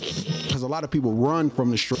because a lot of people run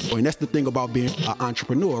from the struggle, and that's the thing about being an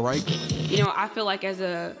entrepreneur, right? You know, I feel like as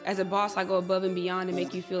a boss, I go above and beyond to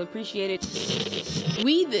make you feel appreciated.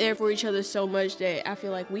 We there for each other so much that I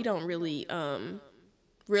feel like we don't really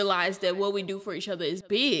realize that what we do for each other is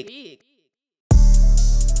big.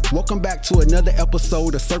 Welcome back to another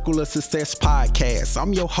episode of Circle of Success Podcast.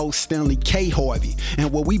 I'm your host, Stanley K. Harvey,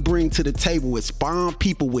 and what we bring to the table is bomb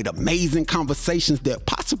people with amazing conversations that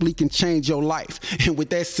possibly can change your life. And with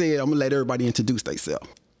that said, I'm going to let everybody introduce themselves.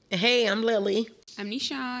 Hey, I'm Lily. I'm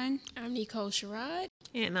Nishan. I'm Nicole Sherrod.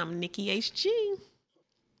 And I'm Nikki HG.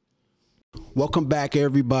 Welcome back,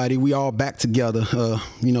 everybody. We all back together.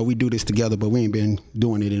 We do this together, but we ain't been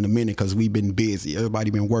doing it in a minute because we've been busy.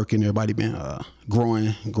 Everybody been working. Everybody been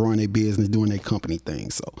growing their business, doing their company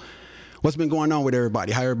thing. So what's been going on with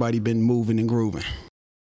everybody? How everybody been moving and grooving?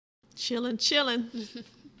 Chilling.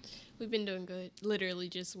 We've been doing good. Literally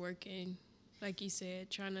just working, like you said,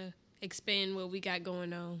 trying to expand what we got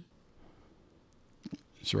going on.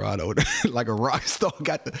 Sherrod, like a rock star,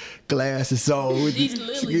 got the glasses on. With These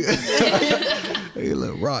lilies. Hey,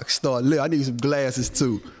 little rock star. I need some glasses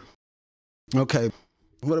too. Okay,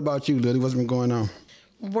 what about you, Lily? What's been going on?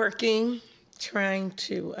 Working, trying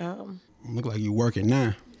to Look like you working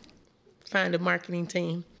now. find a marketing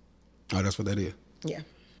team. Oh, that's what that is? Yeah.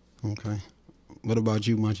 Okay. What about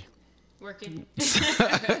you, Munchie? Working.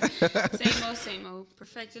 Same old.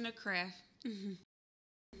 Perfecting a craft.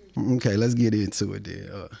 Okay, let's get into it then.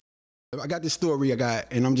 I got this story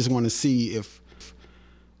and I'm just want to see if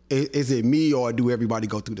is it me or do everybody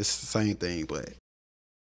go through the same thing. But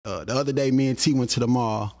the other day, me and T went to the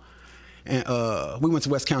mall, and we went to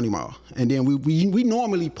West County Mall, and then we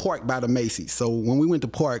normally park by the Macy's. So when we went to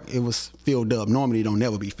park, it was filled up. Normally, it don't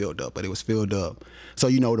never be filled up, but it was filled up. So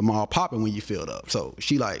the mall popping when you filled up. So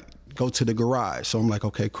she go to the garage. So I'm like,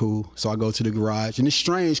 okay, cool. So I go to the garage, and it's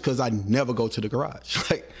strange because I never go to the garage.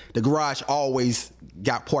 Like the garage always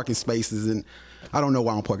got parking spaces, and I don't know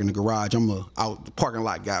why I'm parking in the garage. I'm a out the parking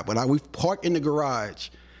lot guy, but we park in the garage,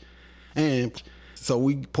 and so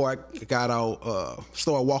we got out,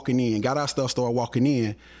 started walking in, got our stuff, started walking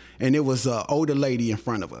in, and it was an older lady in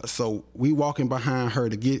front of us. So we walking behind her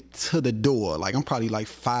to get to the door. Like I'm probably like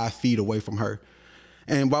 5 feet away from her.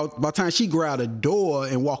 And by the time she grabbed the door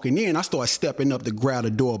and walking in, I started stepping up to grab the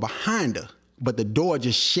door behind her. But the door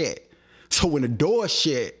just shut. So when the door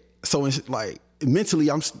shut, so it's like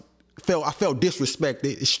mentally I felt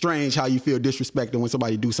disrespected. It's strange how you feel disrespected when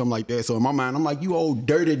somebody do something like that. So in my mind, I'm like, you old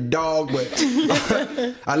dirty dog. But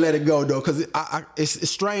I let it go though, because it's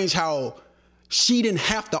strange how she didn't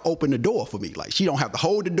have to open the door for me. Like she don't have to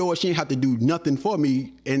hold the door. She didn't have to do nothing for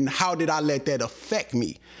me. And how did I let that affect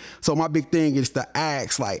me? So my big thing is to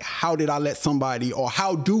ask, like, how did I let somebody, or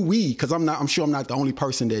how do we, because I'm sure I'm not the only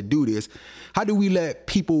person that do this. How do we let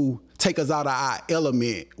people take us out of our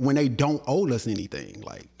element when they don't owe us anything,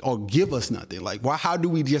 like, or give us nothing? Like, how do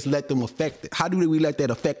we just let them affect it? How do we let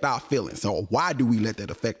that affect our feelings? Or why do we let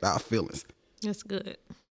that affect our feelings? That's good.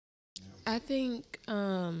 I think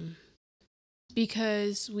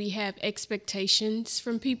because we have expectations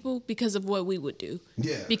from people because of what we would do.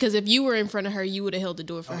 Yeah. Because if you were in front of her, you would have held the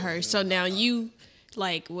door for her. Yeah. So now you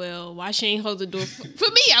like, well, why she ain't hold the door for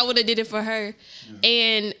me? I would have did it for her. Yeah.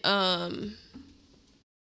 And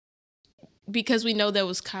because we know that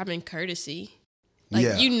was common courtesy.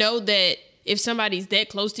 Like you know that if somebody's that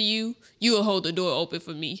close to you, you will hold the door open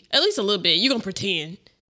for me. At least a little bit. You're gonna pretend.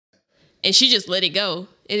 And she just let it go.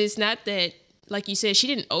 It is not that, like you said, she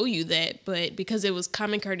didn't owe you that, but because it was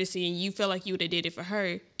common courtesy and you felt like you would have did it for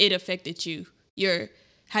her, it affected you,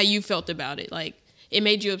 how you felt about it. Like, it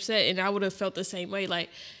made you upset, and I would have felt the same way. Like,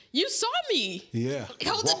 you saw me. Yeah.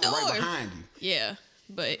 Hold the door. Right behind you. Yeah,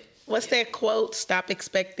 but. What's that quote? Stop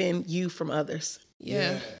expecting you from others.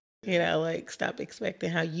 Yeah. Like stop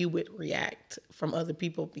expecting how you would react from other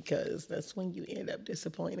people, because that's when you end up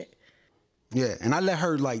disappointed. Yeah, and I let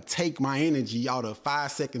her like take my energy out of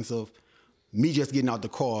 5 seconds of me just getting out the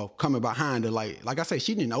car, coming behind her. Like I said,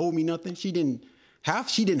 she didn't owe me nothing. She didn't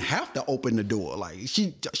have to open the door. Like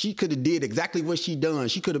she could have did exactly what she done.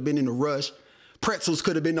 She could have been in a rush. Pretzels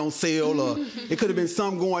could have been on sale, or it could have been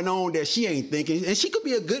something going on that she ain't thinking. And she could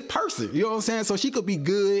be a good person. You know what I'm saying? So she could be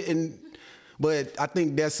good, but I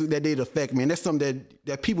think that did affect me. And that's something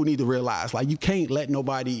that people need to realize. Like, you can't let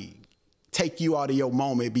nobody take you out of your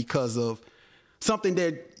moment because of something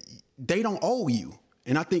that they don't owe you.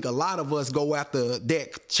 And I think a lot of us go after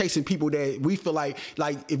that, chasing people that we feel like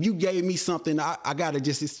if you gave me something, I gotta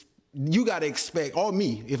you gotta expect, or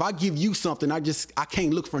me, if I give you something, I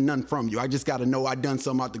can't look for nothing from you. I just gotta know I done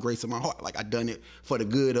something out the grace of my heart. Like, I done it for the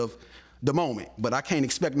good of the moment. But I can't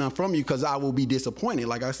expect nothing from you because I will be disappointed.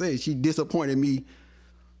 Like I said, she disappointed me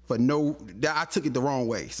for I took it the wrong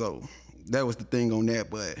way. So that was the thing on that.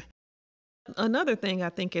 But another thing I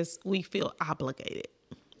think is we feel obligated.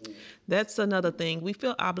 That's another thing. We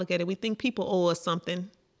feel obligated. We think people owe us something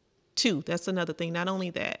too. That's another thing. Not only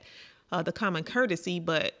that, the common courtesy,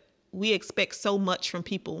 but we expect so much from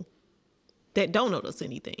people that don't owe us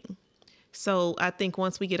anything. So I think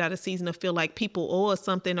once we get out of season to feel like people owe us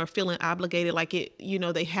something or feeling obligated, like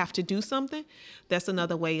they have to do something, that's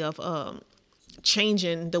another way of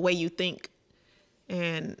changing the way you think.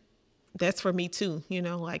 And that's for me too,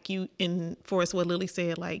 like for what Lily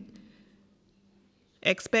said, like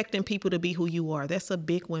expecting people to be who you are. That's a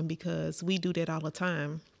big one because we do that all the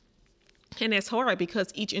time. And it's hard because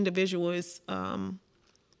each individual is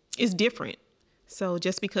different. So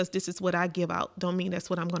just because this is what I give out don't mean that's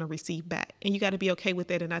what I'm going to receive back. And you got to be okay with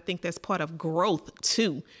that. And I think that's part of growth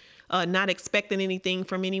too. Not expecting anything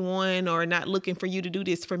from anyone or not looking for you to do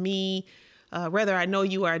this for me. Whether I know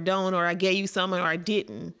you or I don't, or I gave you something or I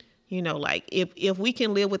didn't. Like if we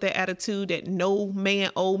can live with that attitude that no man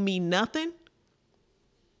owe me nothing,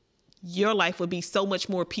 your life would be so much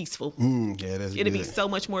more peaceful. Yeah, that's It'd be so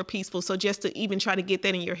much more peaceful. So just to even try to get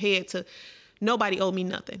that in your head to nobody owe me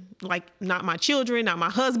nothing. Like not my children, not my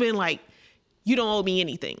husband, like you don't owe me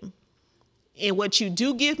anything. And what you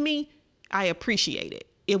do give me, I appreciate it.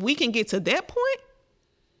 If we can get to that point,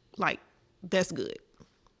 like that's good.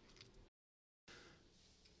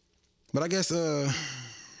 But I guess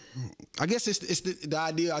it's the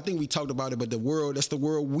idea. I think we talked about it, but that's the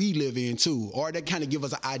world we live in too. Or that kind of give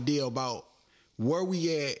us an idea about where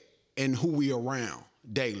we at and who we around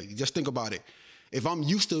daily. Just think about it. If I'm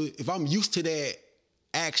used to that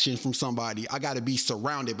action from somebody, I got to be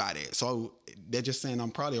surrounded by that. So they're just saying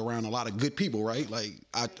I'm probably around a lot of good people, right? Like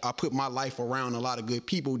I put my life around a lot of good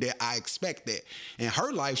people that I expect that. In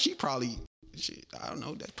her life, I don't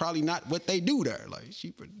know. That's probably not what they do there. Like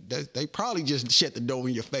they probably just shut the door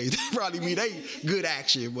in your face. That probably mean they good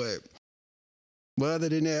action, but other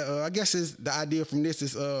than that, I guess the idea from this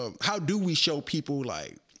is how do we show people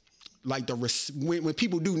like when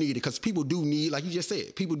people do need it, because people do need, like you just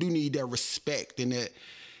said, people do need that respect and that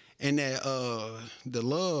the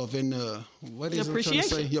love and what is appreciation. I'm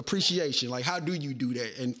trying to say? Your appreciation. Like how do you do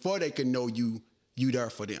that, and for they can know you there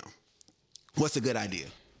for them? What's a good idea?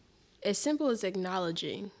 As simple as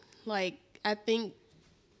acknowledging. Like, I think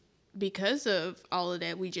because of all of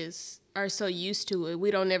that, we just are so used to it. We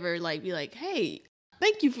don't ever be like, hey,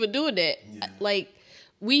 thank you for doing that. Yeah. Like,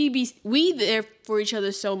 we there for each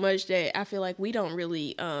other so much that I feel like we don't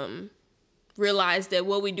really realize that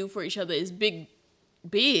what we do for each other is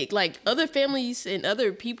big. Like, other families and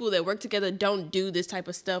other people that work together don't do this type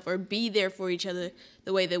of stuff or be there for each other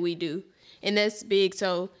the way that we do. And that's big.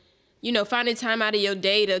 So, finding time out of your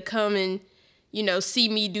day to come and, see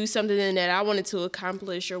me do something that I wanted to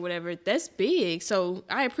accomplish or whatever, that's big. So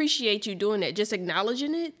I appreciate you doing that. Just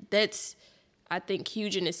acknowledging it, that's, I think,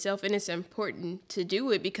 huge in itself. And it's important to do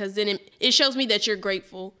it because then it shows me that you're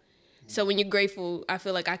grateful. So when you're grateful, I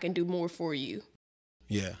feel like I can do more for you.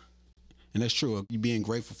 Yeah. And that's true. You being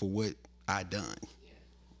grateful for what I done.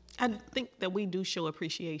 I think that we do show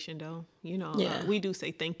appreciation, though. We do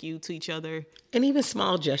say thank you to each other. And even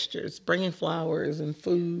small gestures, bringing flowers and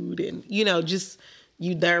food and, just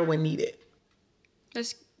you there when needed.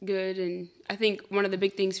 That's good. And I think one of the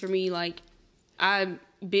big things for me, my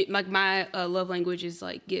love language is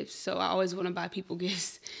like gifts. So I always want to buy people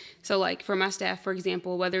gifts. So like for my staff, for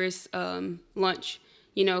example, whether it's lunch,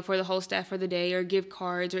 for the whole staff for the day, or gift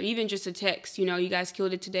cards, or even just a text, you guys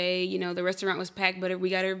killed it today, the restaurant was packed, but we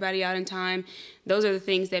got everybody out in time. Those are the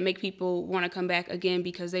things that make people want to come back again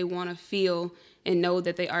because they want to feel and know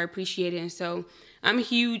that they are appreciated. And so I'm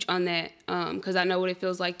huge on that because I know what it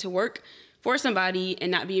feels like to work for somebody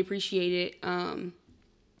and not be appreciated, and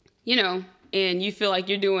you feel like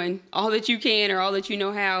you're doing all that you can or all that you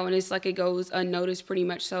know how, and it's like it goes unnoticed pretty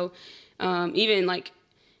much. So even like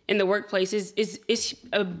in the workplace, it's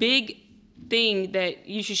a big thing that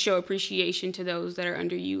you should show appreciation to those that are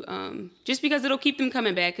under you, just because it'll keep them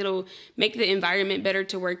coming back. It'll make the environment better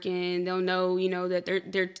to work in. They'll know, that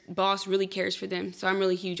their boss really cares for them. So I'm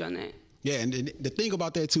really huge on that. Yeah, and the thing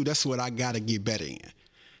about that too, that's what I gotta get better in.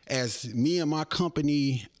 As me and my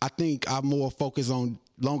company, I think I'm more focused on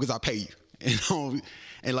long as I pay you.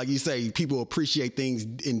 And like you say, people appreciate things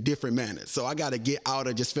in different manners. So I gotta get out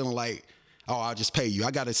of just feeling like, oh, I'll just pay you.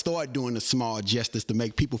 I got to start doing the small gestures to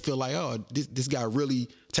make people feel like, oh, this guy really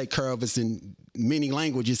take care of us in many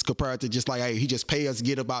languages compared to just like, hey, he just pay us,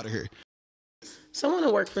 get up out of here. Someone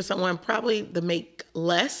who works for someone probably to make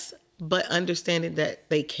less, but understanding that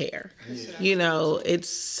they care. You know, it's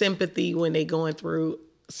sympathy when they going through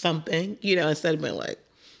something, you know, instead of being like,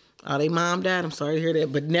 oh, they mom, dad, I'm sorry to hear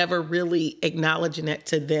that, but never really acknowledging that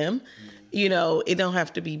to them. You know, it don't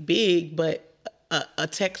have to be big, but a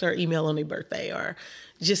text or email on their birthday or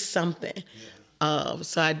just something.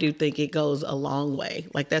 So I do think it goes a long way.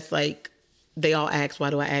 Like, that's like, they all ask, why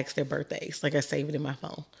do I ask their birthdays? Like, I save it in my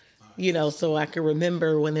phone, you know, so I can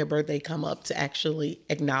remember when their birthday come up to actually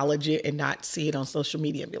acknowledge it and not see it on social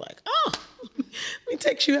media and be like, oh, let me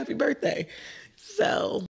text you happy birthday.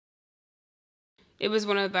 So. It was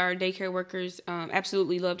one of our daycare workers,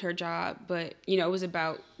 absolutely loved her job, but, you know, it was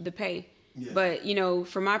about the pay. Yeah. But, you know,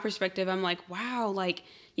 from my perspective, I'm like, wow, like,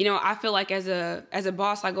 you know, I feel like as a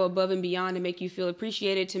boss, I go above and beyond to make you feel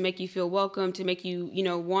appreciated, to make you feel welcome, to make you, you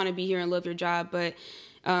know, want to be here and love your job. But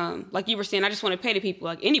like you were saying, I just want to pay the people.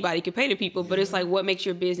 Like, anybody could pay the people, but it's like, what makes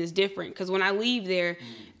your business different? Because when I leave there,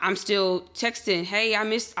 I'm still texting, hey, I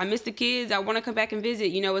miss the kids. I want to come back and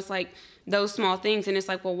visit. You know, it's like those small things. And it's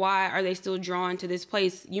like, well, why are they still drawn to this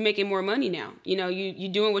place? You making more money now. You know, you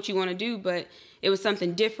doing what you want to do, but it was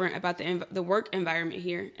something different about the work environment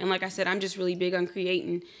here. And like I said, I'm just really big on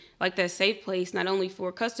creating like that safe place, not only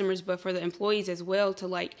for customers, but for the employees as well, to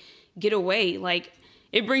like get away. Like,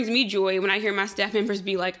 it brings me joy when I hear my staff members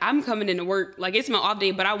be like, I'm coming into work. Like, it's my off day,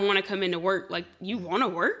 but I want to come into work. Like, you want to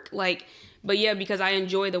work? Like, but yeah, because I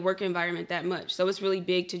enjoy the work environment that much. So it's really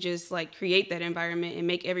big to just like create that environment and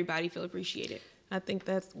make everybody feel appreciated. I think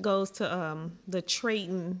that goes to the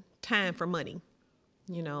trading time for money,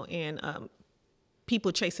 you know, and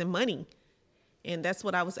people chasing money. And that's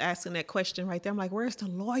what I was asking that question right there. I'm like, where's the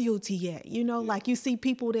loyalty at? You know, like, you see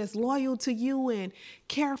people that's loyal to you and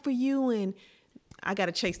care for you, and I got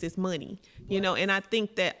to chase this money, you know. And I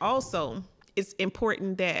think that also it's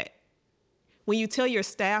important that when you tell your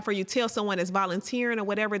staff or you tell someone that's volunteering or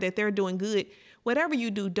whatever that they're doing good, whatever you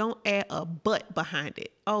do, don't add a but behind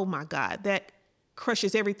it. Oh my God, that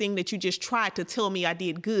crushes everything that you just tried to tell me I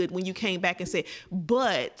did good when you came back and said,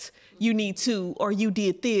 but you need to, or you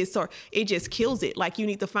did this, or it just kills it. Like, you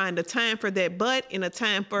need to find a time for that but and a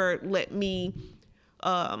time for, let me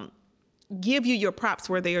give you your props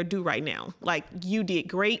where they are due right now. Like, you did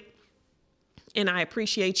great and I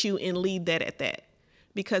appreciate you, and leave that at that.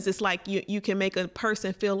 Because it's like you can make a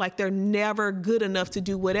person feel like they're never good enough to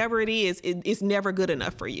do whatever it is. It's never good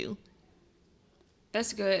enough for you.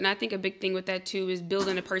 That's good. And I think a big thing with that too is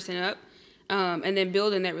building a person up, and then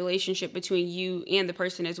building that relationship between you and the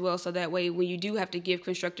person as well. So that way, when you do have to give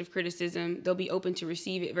constructive criticism, they'll be open to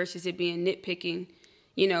receive it versus it being nitpicking,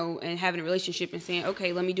 you know, and having a relationship and saying,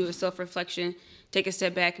 okay, let me do a self-reflection, take a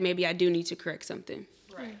step back. Maybe I do need to correct something.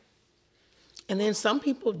 Right. And then some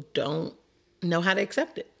people don't know how to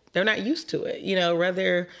accept it. They're not used to it, you know,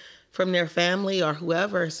 whether from their family or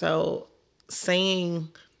whoever. So saying,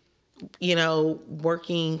 you know,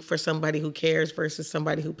 working for somebody who cares versus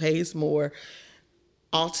somebody who pays more,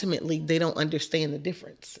 ultimately they don't understand the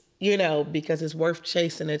difference, you know, because it's worth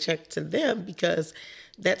chasing a check to them, because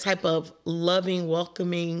that type of loving,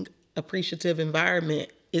 welcoming, appreciative environment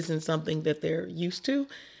isn't something that they're used to.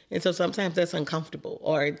 And so sometimes that's uncomfortable,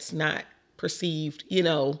 or it's not perceived, you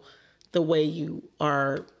know, the way you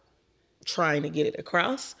are trying to get it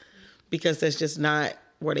across, because that's just not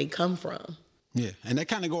where they come from. Yeah, and that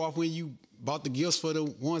kind of go off when you bought the gifts for the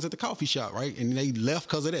ones at the coffee shop, right? And they left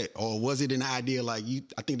because of that, or was it an idea like you?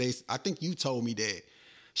 I think you told me that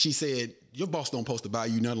she said your boss don't supposed to buy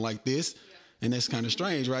you nothing like this, and that's kind of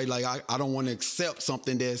strange, right? Like, I don't want to accept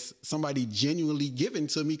something that's somebody genuinely giving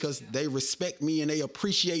to me because they respect me and they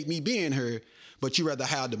appreciate me being here, but you rather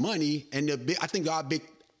have the money. And I think our big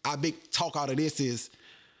talk out of this is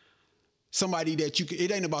somebody that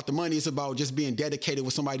it ain't about the money. It's about just being dedicated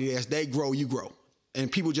with somebody that's, they grow, you grow.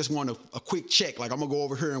 And people just want a quick check. Like, I'm going to go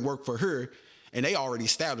over here and work for her. And they already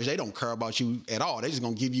established, they don't care about you at all. They just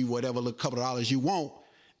going to give you whatever little couple of dollars you want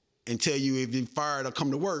and tell you if you're fired or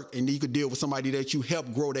come to work. And you could deal with somebody that you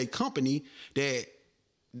help grow their company, that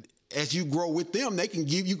as you grow with them, they can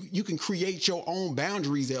give you can create your own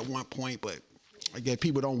boundaries at one point. But I guess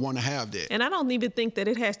people don't want to have that. And I don't even think that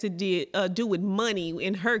it has to do with money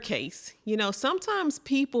in her case. You know, sometimes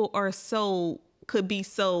people could be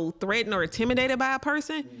so threatened or intimidated by a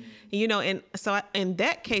person, you know, and so in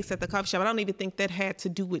that case at the coffee shop, I don't even think that had to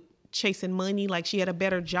do with chasing money, like she had a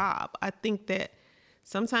better job. I think that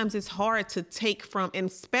sometimes it's hard to take from, and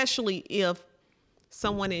especially if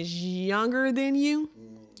someone is younger than you,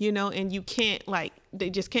 you know, and you can't, like, they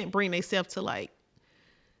just can't bring themselves to, like,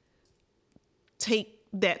 take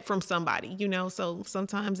that from somebody, you know. So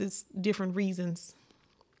sometimes it's different reasons.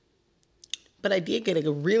 But I did get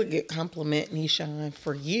a really good compliment, Nishan,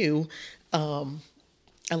 for you.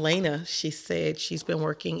 Elena, she said she's been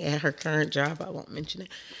working at her current job, I won't mention it,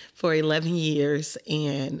 for 11 years.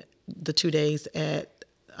 And the 2 days at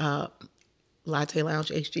Latte Lounge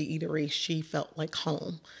HG Eatery, she felt like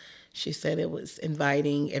home. She said it was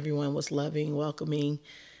inviting, everyone was loving, welcoming.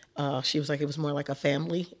 She was like, it was more like a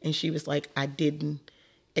family. And she was like, I didn't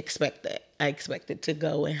expect that. I expected to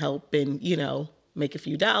go and help and, make a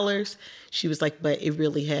few dollars. She was like, but it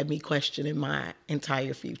really had me questioning my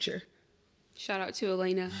entire future. Shout out to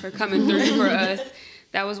Elena for coming through for us.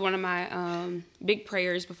 That was one of my big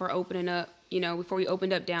prayers before opening up. Before we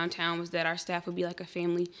opened up downtown, was that our staff would be like a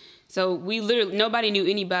family. So we literally, nobody knew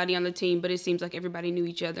anybody on the team, but it seems like everybody knew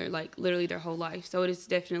each other, like literally their whole life. So it is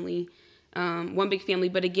definitely one big family.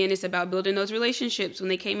 But again, it's about building those relationships when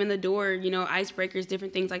they came in the door, icebreakers,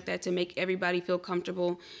 different things like that to make everybody feel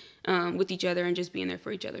comfortable with each other and just being there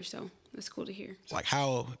for each other. So that's cool to hear. Like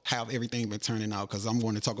how have everything been turning out? Because I'm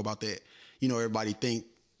going to talk about that. Everybody think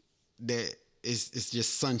that it's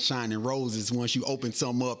just sunshine and roses once you open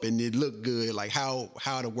something up and it look good. Like how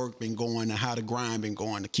the work been going and how the grind been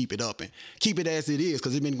going to keep it up and keep it as it is,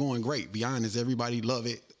 because it's been going great. Be honest, everybody love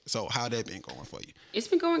it. So how that been going for you? It's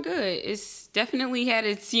been going good. It's definitely had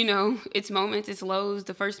its, its moments, its lows.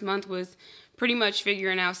 The first month was pretty much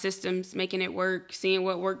figuring out systems, making it work, seeing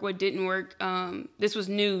what worked, what didn't work. This was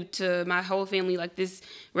new to my whole family. Like, this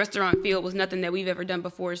restaurant field was nothing that we've ever done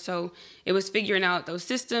before. So it was figuring out those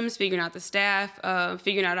systems, figuring out the staff,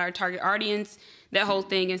 figuring out our target audience, that whole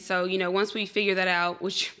thing. And so, once we figure that out,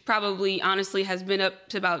 which probably honestly has been up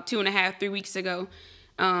to about 2.5, 3 weeks ago,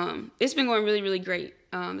 it's been going really, really great.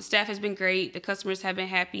 The staff has been great. The customers have been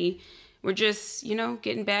happy. We're just,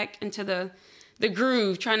 getting back into the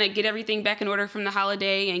groove, trying to get everything back in order from the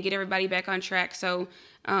holiday and get everybody back on track. So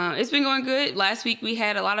it's been going good. Last week we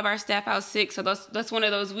had a lot of our staff out sick, so that's one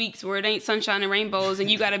of those weeks where it ain't sunshine and rainbows,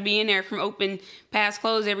 and you got to be in there from open past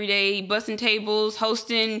close every day, busting tables,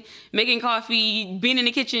 hosting, making coffee, being in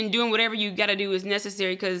the kitchen, doing whatever you got to do is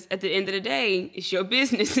necessary, because at the end of the day, it's your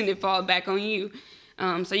business and it falls back on you.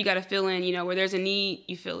 So you got to fill in, where there's a need,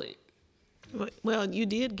 you fill it. Well, you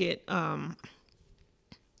did get...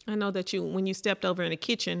 I know that when you stepped over in the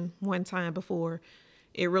kitchen one time before,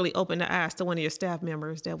 it really opened the eyes to one of your staff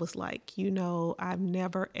members that was like, I've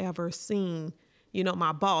never, ever seen,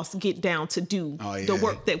 my boss get down to do the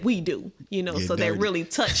work that we do, so that really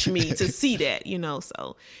touched me to see that,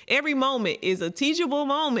 so every moment is a teachable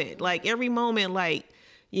moment. Like, every moment, like,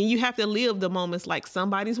 you have to live the moments like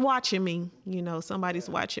somebody's watching me, somebody's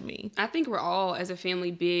watching me. I think we're all, as a family,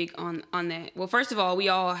 big on that. Well, first of all, we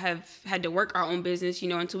all have had to work our own business,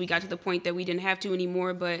 until we got to the point that we didn't have to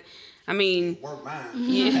anymore. But, I mean,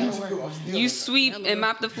 you sweep and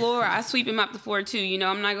mop the floor. I sweep and mop the floor, too.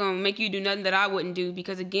 I'm not going to make you do nothing that I wouldn't do,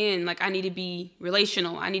 because, again, like, I need to be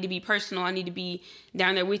relational. I need to be personal. I need to be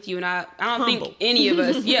down there with you. And I don't think any of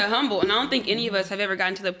us, humble. And I don't think any of us have ever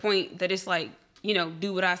gotten to the point that it's like,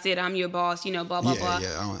 do what I said, I'm your boss, blah, blah, blah.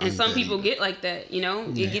 And some people get like that,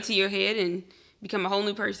 you get to your head and become a whole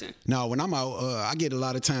new person. No, when I'm out, I get a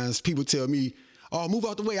lot of times people tell me, oh, move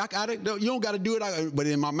out the way. I got it. No, you don't got to do it. But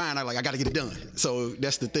in my mind, I got to get it done. So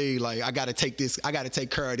that's the thing. Like, I got to take this. I got to take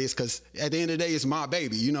care of this, because at the end of the day, it's my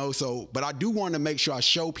baby, So, but I do want to make sure I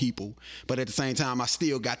show people. But at the same time, I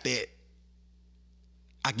still got that.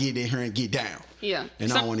 I get in here and get down. Yeah.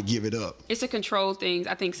 And I don't want to give it up. It's a control thing,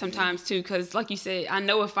 I think, sometimes, too, because, like you said, I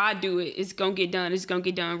know if I do it, it's going to get done. It's going to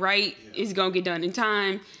get done right. Yeah. It's going to get done in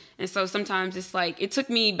time. And so sometimes it's like, it took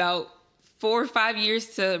me about 4 or 5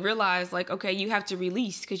 years to realize, like, okay, you have to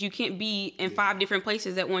release, because you can't be in 5 different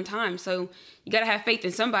places at one time. So you got to have faith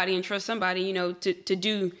in somebody and trust somebody,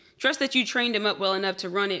 to trust that you trained them up well enough to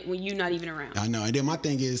run it when you're not even around. I know. And then my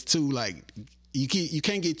thing is, too, like, you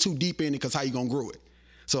can't get too deep in it, because how you going to grow it?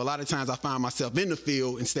 So a lot of times I find myself in the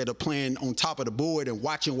field, instead of playing on top of the board and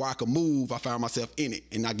watching where I can move, I find myself in it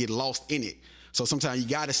and I get lost in it. So sometimes you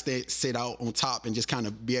got to sit out on top and just kind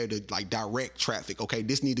of be able to, like, direct traffic. Okay,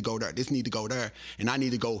 this need to go there, this need to go there, and I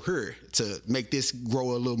need to go here to make this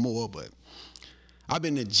grow a little more. But I've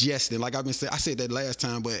been adjusting, like I've been saying, I said that last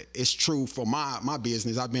time, but it's true for my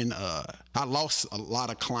business. I lost a lot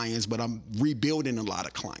of clients, but I'm rebuilding a lot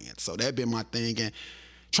of clients. So that's been my thing. And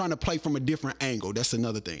trying to play from a different angle, that's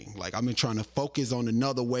another thing. Like, I've been trying to focus on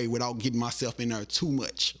another way without getting myself in there too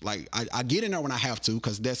much. Like, I get in there when I have to,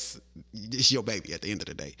 because it's your baby at the end of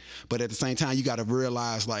the day. But at the same time, you got to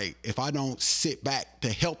realize, like, if I don't sit back to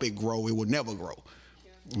help it grow, it will never grow.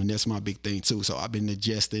 Yeah. And that's my big thing, too. So I've been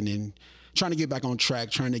adjusting and trying to get back on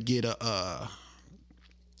track, trying to get a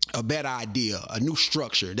better idea, a new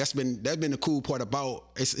structure. That's been the cool part about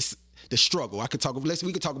it's the struggle. We could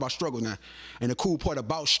talk about struggle now. And the cool part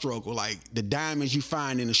about struggle, like the diamonds you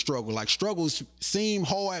find in the struggle, like struggles seem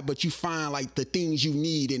hard, but you find like the things you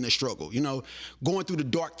need in the struggle. You know, going through the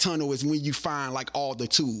dark tunnel is when you find like all the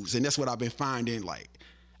tools. And that's what I've been finding. Like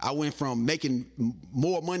I went from making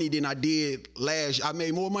more money than I did I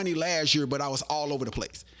made more money last year, but I was all over the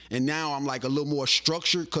place. And now I'm like a little more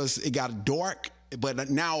structured because it got dark. But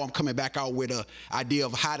now I'm coming back out with an idea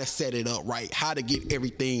of how to set it up right, how to get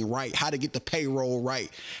everything right, how to get the payroll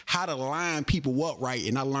right, how to line people up right.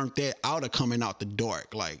 And I learned that out of coming out the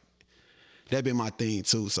dark. Like, that been my thing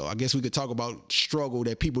too. So I guess we could talk about struggle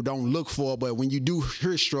that people don't look for. But when you do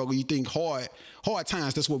hear struggle, you think hard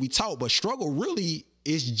times, that's what we taught. But struggle really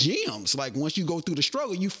is gems. Like once you go through the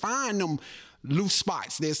struggle, you find them loose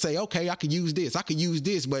spots that say, okay, I could use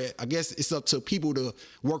this, but I guess it's up to people to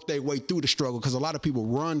work their way through the struggle because a lot of people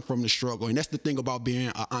run from the struggle. And that's the thing about being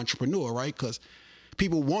an entrepreneur, right? Because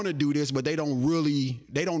people want to do this, but they don't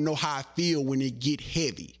know how I feel when it get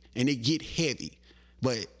heavy, and it get heavy.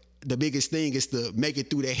 But the biggest thing is to make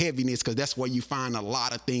it through that heaviness because that's where you find a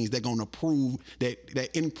lot of things that going to prove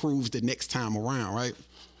that improves the next time around, right?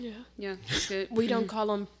 Yeah, that's good. We don't call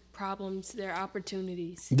them problems, they're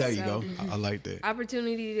opportunities. There you go. I like that.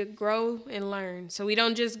 Opportunity to grow and learn. So we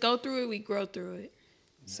don't just go through it, we grow through it.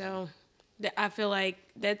 So I feel like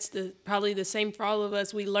that's probably the same for all of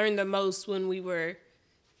us. We learned the most when we were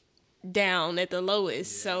down at the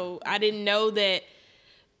lowest. So I didn't know that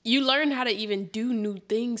you learn how to even do new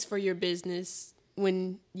things for your business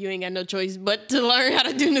when you ain't got no choice but to learn how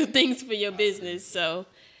to do new things for your business. So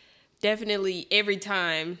definitely every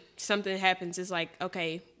time something happens, it's like,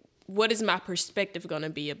 okay, what is my perspective going to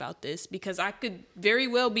be about this? Because I could very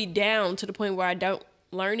well be down to the point where I don't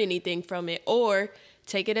learn anything from it, or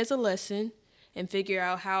take it as a lesson and figure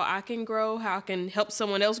out how I can grow, how I can help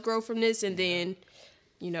someone else grow from this, and then,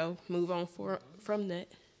 move on from that.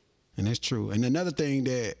 And that's true. And another thing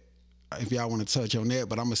that, if y'all want to touch on that,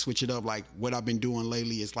 but I'm going to switch it up, like what I've been doing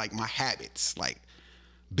lately is like my habits, like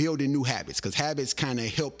building new habits, because habits kind of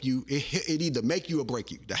help you. It either make you or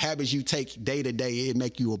break you. The habits you take day to day, it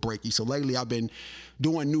make you or break you. So lately I've been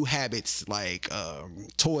doing new habits, like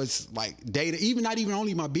towards like data, not even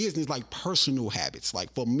only my business, like personal habits,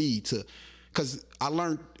 like for me because I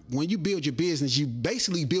learned when you build your business, you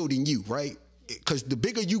basically building you, right? Because the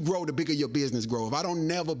bigger you grow, the bigger your business grow. If I don't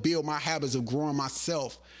never build my habits of growing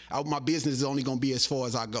myself, my business is only going to be as far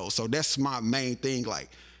as I go. So that's my main thing, like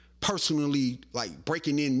personally, like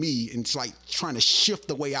breaking in me and it's like trying to shift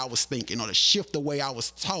the way I was thinking or to shift the way I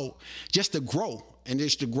was taught just to grow and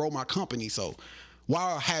just to grow my company. So why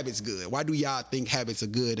are habits good? Why do y'all think habits are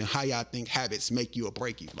good, and how y'all think habits make you or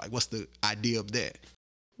break you? Like, what's the idea of that?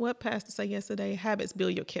 What Pastor said yesterday, habits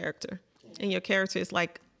build your character, and your character is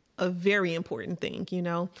like a very important thing,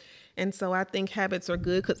 And so I think habits are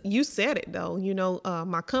good because you said it, though.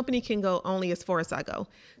 My company can go only as far as I go.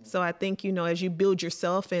 So I think, as you build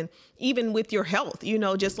yourself, and even with your health,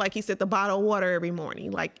 just like he said, the bottle of water every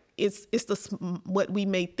morning, like it's what we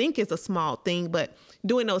may think is a small thing, but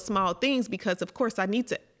doing those small things because, of course, I need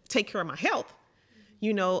to take care of my health,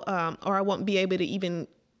 or I won't be able to even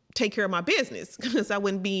take care of my business because I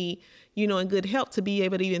wouldn't be, in good health to be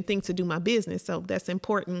able to even think to do my business. So that's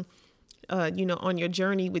important. On your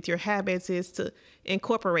journey with your habits is to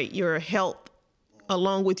incorporate your health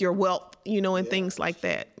along with your wealth, and things like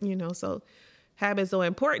that, so habits are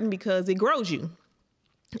important because it grows you,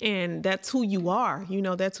 and that's who you are.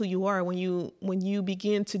 That's who you are when you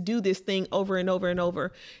begin to do this thing over and over and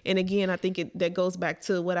over. And again, I think that goes back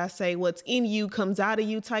to what I say, what's in you comes out of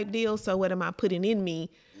you type deal. So what am I putting in me?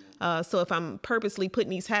 So if I'm purposely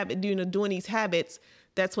putting these habits, doing these habits,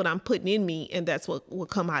 that's what I'm putting in me, and that's what will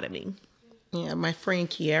come out of me. Yeah, my friend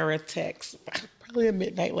Kiara texted probably at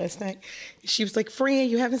midnight last night. She was like,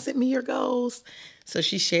 "Friend, you haven't sent me your goals." So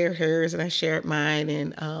she shared hers and I shared mine,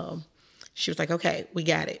 and she was like, "Okay, we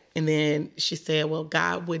got it." And then she said, "Well,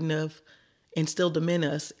 God wouldn't have instilled them in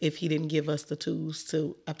us if he didn't give us the tools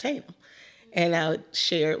to obtain them." And I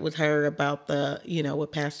shared with her about the,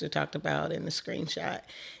 what Pastor talked about in the screenshot.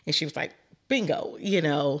 And she was like, bingo,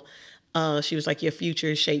 she was like, your future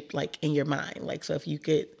is shaped like in your mind. Like, so if you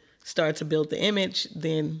could start to build the image,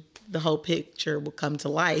 then the whole picture will come to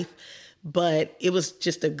life. But it was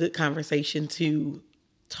just a good conversation to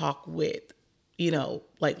talk with,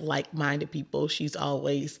 like-minded people. She's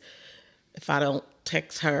always, if I don't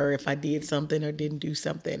text her, if I did something or didn't do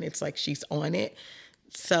something, it's like she's on it.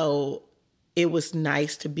 So it was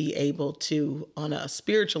nice to be able to, on a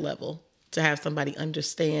spiritual level, to have somebody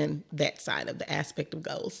understand that side of the aspect of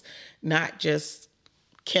goals, not just,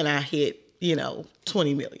 can I hit,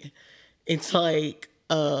 20 million? It's like,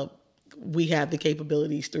 we have the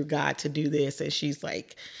capabilities through God to do this. And she's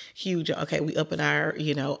like, huge. Okay, we up in our,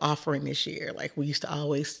 offering this year. Like, we used to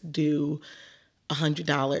always do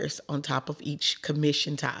 $100 on top of each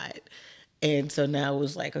commission tide. And so now it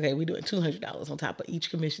was like, okay, we're doing $200 on top of each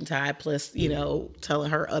commission tide, plus, telling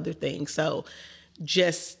her other things. So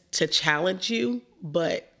just to challenge you,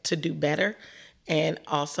 but to do better. And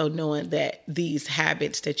also knowing that these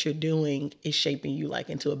habits that you're doing is shaping you like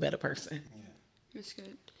into a better person. Yeah. That's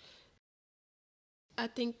good. I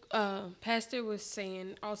think Pastor was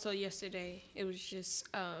saying also yesterday, it was just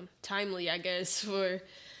timely, I guess, for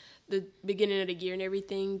the beginning of the year and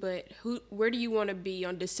everything, but where do you want to be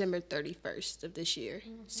on December 31st of this year?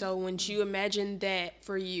 Mm-hmm. So when you imagine that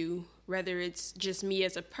for you, whether it's just me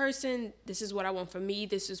as a person, this is what I want for me,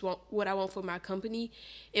 this is what I want for my company.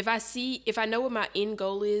 If I know what my end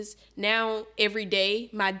goal is, now every day,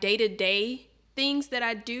 my day-to-day things that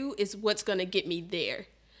I do is what's going to get me there.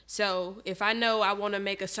 So if I know I want to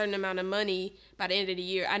make a certain amount of money by the end of the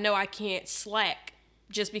year, I know I can't slack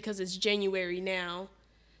just because it's January now.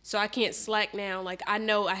 So I can't slack now. Like, I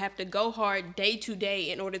know I have to go hard day to day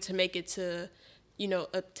in order to make it to,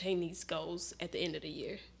 obtain these goals at the end of the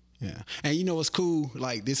year. Yeah. And what's cool?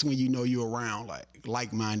 Like, this when you're around,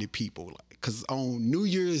 like-minded people. Because on New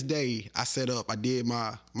Year's Day, I did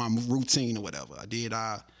my routine or whatever. I did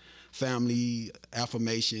our family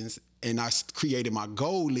affirmations, and I created my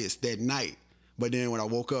goal list that night. But then when I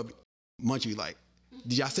woke up, Munchie like,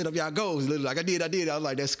 did y'all set up y'all goals? Literally, like, I did. I was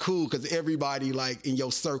like, that's cool, because everybody, like, in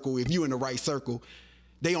your circle, if you in the right circle,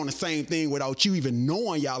 they on the same thing without you even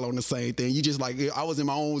knowing y'all on the same thing. You just like, I was in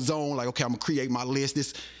my own zone, like, okay, I'm gonna create my list.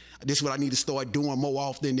 This is what I need to start doing more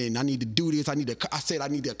often, and I need to do this. I said I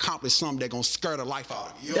need to accomplish something that's gonna scare the life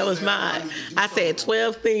out of me. That was mine. I said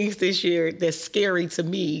 12 things this year that's scary to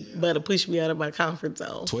me, but it pushed me out of my comfort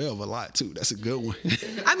zone. 12 a lot, too. That's a good one.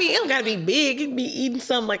 I mean, it don't gotta be big. It can be eating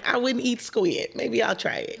something like, I wouldn't eat squid. Maybe I'll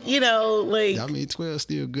try it. 12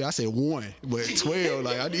 still good. I said 1, but 12,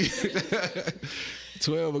 like, I need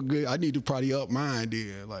 12 are good. I need to probably up mine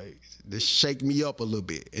then, like, to shake me up a little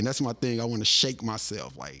bit. And that's my thing. I want to shake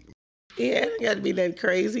myself, like. Yeah, it got to be that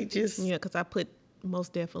crazy. Yeah, because I put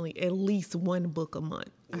most definitely at least one book a month.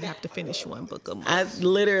 I have to finish one book a month. I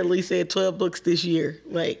literally said 12 books this year.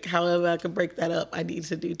 Like, however I can break that up, I need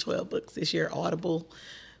to do 12 books this year, Audible,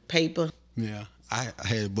 paper. Yeah, I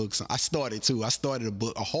had books. I started a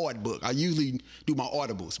book, a hard book. I usually do my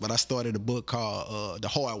audibles, but I started a book called The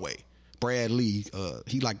Hard Way. Brad Lee,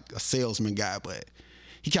 he like a salesman guy, but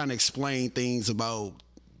he kind of explained things about,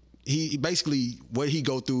 he basically, what he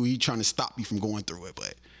go through, he trying to stop you from going through it, but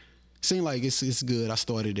it seemed like it's good. I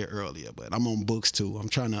started it earlier, but I'm on books too. I'm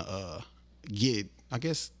trying to get, I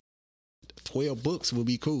guess, 12 books would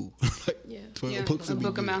be cool. 12 books would be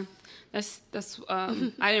book good. amount. That's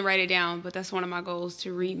I didn't write it down, but that's one of my goals,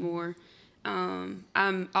 to read more.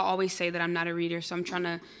 I always say that I'm not a reader, so I'm trying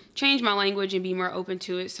to change my language and be more open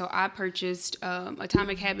to it. So I purchased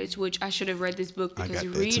Atomic Habits, which I should have read this book, because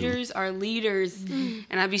readers are leaders. Mm-hmm.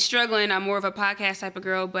 And I'd be struggling. I'm more of a podcast type of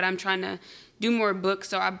girl, but I'm trying to do more books.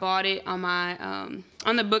 So I bought it on my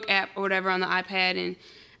on the book app or whatever on the iPad, and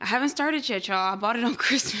I haven't started yet, y'all. I bought it on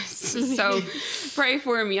Christmas. So pray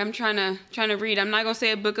for me. I'm trying to read. I'm not gonna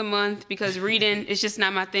say a book a month, because reading is just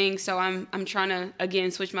not my thing. So I'm trying to,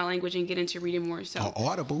 again, switch my language and get into reading more. So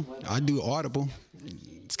Audible. I do Audible.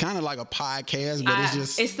 It's kind of like a podcast,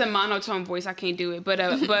 but it's the monotone voice. I can't do it. But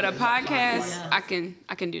a podcast, I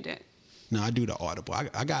can do that. No, I do the Audible.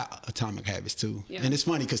 I got Atomic Habits too. Yeah. And it's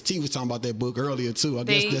funny because T was talking about that book earlier too. I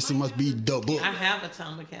guess this must be the book. I have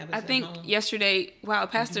Atomic Habits. I think yesterday, wow,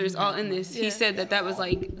 Pastor is all in this. Yeah. He said that was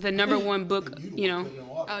like the number one book,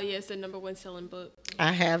 Oh, yeah, it's the number one selling book.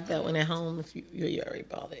 I have that one at home if you already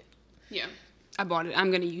bought it. Yeah. I bought it.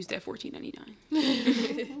 I'm going to use that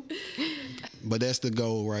 $14.99. But that's the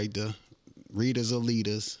goal, right? The readers are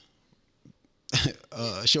leaders.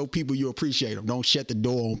 Show people you appreciate them. Don't shut the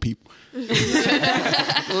door on people.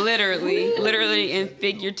 literally, and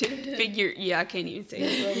figure. Yeah, I can't even say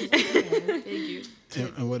it.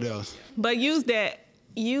 And what else? But use that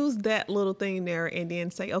little thing there, and then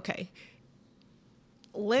say, okay,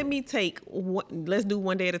 let's do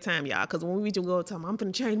one day at a time, y'all. Because when we just go to time, I'm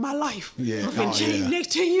gonna change my life. Yeah, I'm gonna change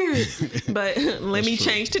next 10 years. But let me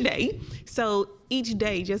change today. So each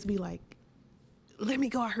day, just be like, let me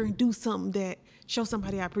go out here and do something that show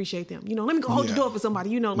somebody I appreciate them. Let me go hold the door for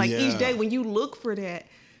somebody. Each day when you look for that,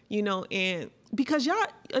 and because y'all,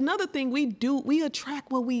 another thing we do, we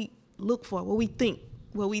attract what we look for, what we think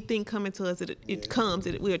coming to us, it comes,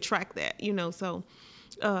 we attract that, So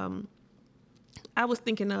I was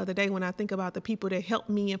thinking the other day, when I think about the people that helped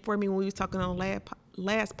me and for me when we was talking on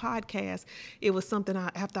last podcast, it was something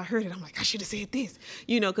after I heard it, I'm like, I should have said this,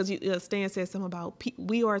 you know, because Stan said something about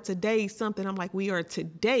we are today something. I'm like, we are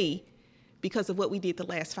today because of what we did the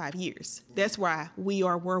last 5 years. That's why we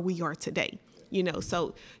are where we are today, you know.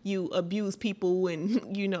 So you abuse people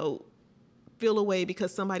and, you know, feel away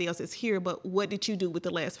because somebody else is here, but what did you do with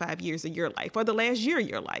the last 5 years of your life or the last year of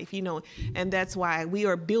your life, you know? And that's why we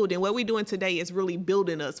are building. What we're doing today is really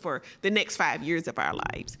building us for the next 5 years of our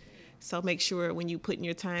lives. So make sure when you putting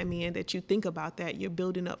your time in that you think about that. You're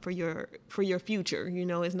building up for your future. You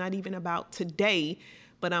know, it's not even about today,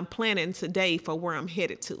 but I'm planning today for where I'm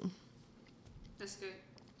headed to. That's good.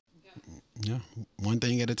 Yeah, one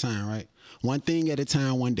thing at a time, right? One thing at a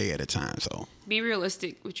time, one day at a time. So be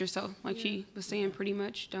realistic with yourself, like she was saying. Pretty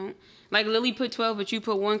much, don't like Lily put 12, but you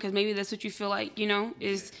put 1 because maybe that's what you feel like, you know,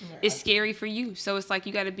 is scary for you. So it's like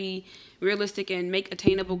you got to be realistic and make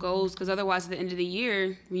attainable goals, because otherwise, at the end of the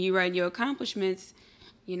year, when you write your accomplishments,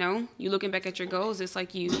 you know, you looking back at your goals, it's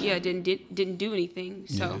like you didn't do anything.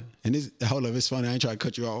 So yeah. And it's funny, I ain't trying to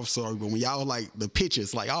cut you off, sorry, but when y'all like the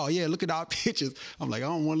pictures, like, oh yeah, look at our pictures, I'm like, I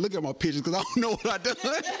don't want to look at my pictures because I don't know what I done.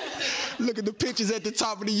 Look at the pictures at the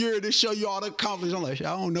top of the year that show you all the accomplishments. I'm like,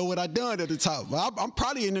 I don't know what I done at the top. But I'm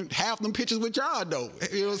probably in half them pictures with y'all though.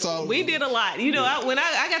 You know, so we did a lot. You know, when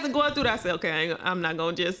I got to going through that, I said, okay, I'm not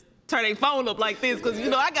gonna just turn their phone up like this, because, you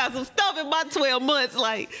know, I got some stuff in my 12 months.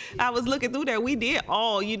 Like, I was looking through there. We did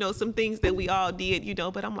all, you know, some things that we all did, you know,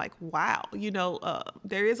 but I'm like, wow, you know,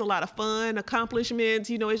 there is a lot of fun, accomplishments,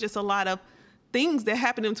 you know, it's just a lot of things that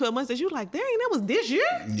happened in 12 months that you like, dang, that was this year?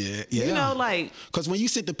 Yeah. You know, like. Because when you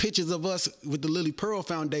sent the pictures of us with the Lily Pearl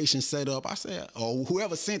Foundation set up, I said, oh,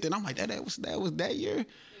 whoever sent it, I'm like, that was that year?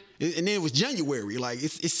 And then it was January. Like,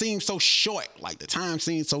 it seemed so short. Like, the time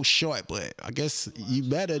seemed so short. But I guess you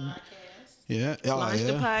better. Yeah. Launch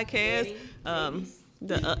the podcast.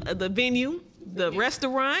 The venue. The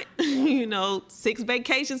restaurant. You know, 6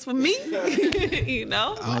 vacations for me. You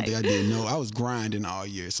know. I don't think I didn't know. I was grinding all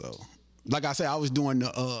year. So, like I said, I was doing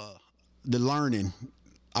the learning.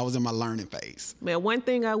 I was in my learning phase. Man, one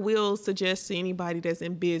thing I will suggest to anybody that's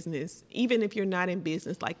in business, even if you're not in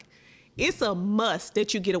business, like, it's a must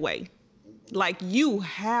that you get away. Like, you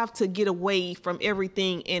have to get away from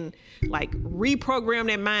everything and like reprogram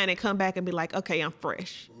that mind and come back and be like, okay, I'm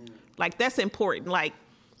fresh. Like, that's important. Like,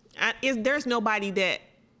 there's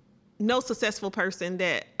no successful person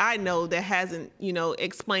that I know that hasn't, you know,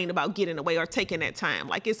 explained about getting away or taking that time.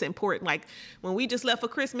 Like, it's important. Like, when we just left for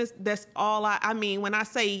Christmas, that's all I mean, when I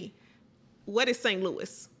say, what is St.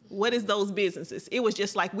 Louis? What is those businesses? It was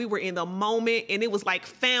just like we were in the moment, and it was like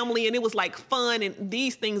family, and it was like fun, and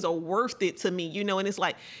these things are worth it to me, you know. And it's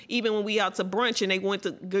like, even when we out to brunch and they went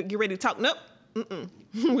to get ready to talk, nope, we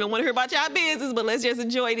don't want to hear about y'all business, but let's just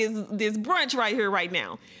enjoy this brunch right here, right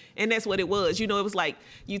now. And that's what it was. You know, it was like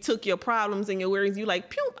you took your problems and your worries, you like,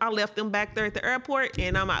 pew, I left them back there at the airport,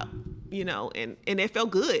 and I'm out, you know, and it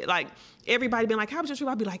felt good. Like, everybody been like, how was your trip?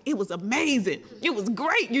 I'd be like, it was amazing. It was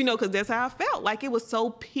great, you know, because that's how I felt. Like, it was so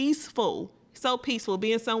peaceful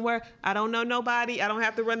being somewhere. I don't know nobody. I don't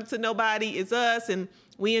have to run into nobody. It's us, and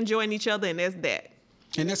we enjoying each other, and that's that.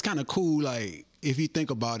 And that's kind of cool. Like, if you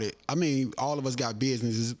think about it, I mean, all of us got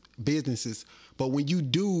businesses, but when you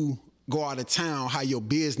do go out of town, how your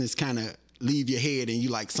business kind of leave your head and you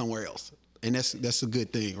like somewhere else. And that's a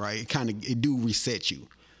good thing, right? It do reset you.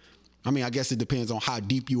 I mean, I guess it depends on how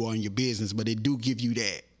deep you are in your business, but it do give you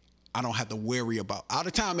that. I don't have to worry about. Out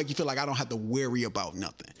of town make you feel like I don't have to worry about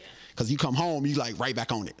nothing. Because you come home, you like right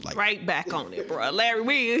back on it. Like, right back on it, bro.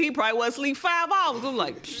 Larry, he probably wasn't asleep 5 hours. I'm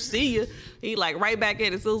like, see ya. He like right back at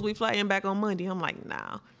it as soon as we fly in back on Monday. I'm like,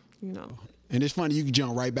 nah, you know. And it's funny, you can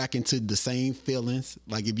jump right back into the same feelings.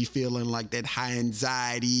 Like, if you're feeling like that high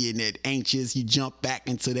anxiety and that anxious, you jump back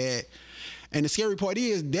into that. And the scary part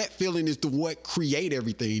is that feeling is what create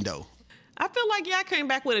everything, though. I feel like I came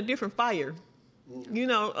back with a different fire. You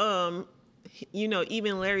know,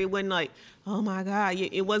 even Larry wasn't like, oh my God,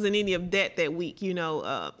 it wasn't any of that week, you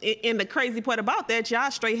know. And the crazy part about that,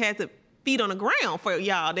 y'all straight had to feet on the ground for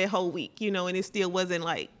y'all that whole week, you know, and it still wasn't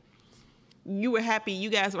like, you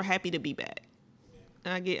guys were happy to be back.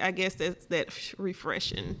 I guess that's that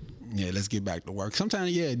refreshing. Yeah, let's get back to work.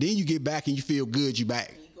 Sometimes, then you get back and you feel good, you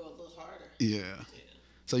back. You go a little harder. Yeah.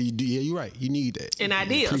 So you do, you're right. You need that. And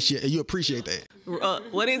ideas. You appreciate that.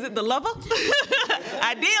 What is it, the lover?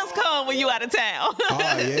 Ideas come when you out of town. Oh,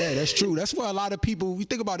 yeah, that's true. That's where a lot of people, we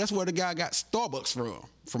think about, that's where the guy got Starbucks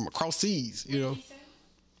from across seas, you know.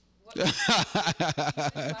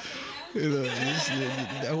 You know,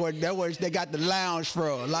 that where they got the lounge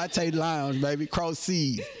from, Latte Lounge, baby, cross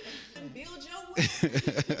seas.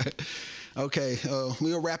 Okay,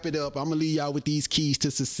 we'll wrap it up. I'm going to leave y'all with these keys to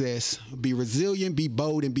success. Be resilient, be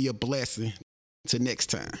bold, and be a blessing. Till next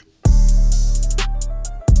time.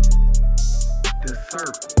 The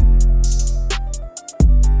Circle.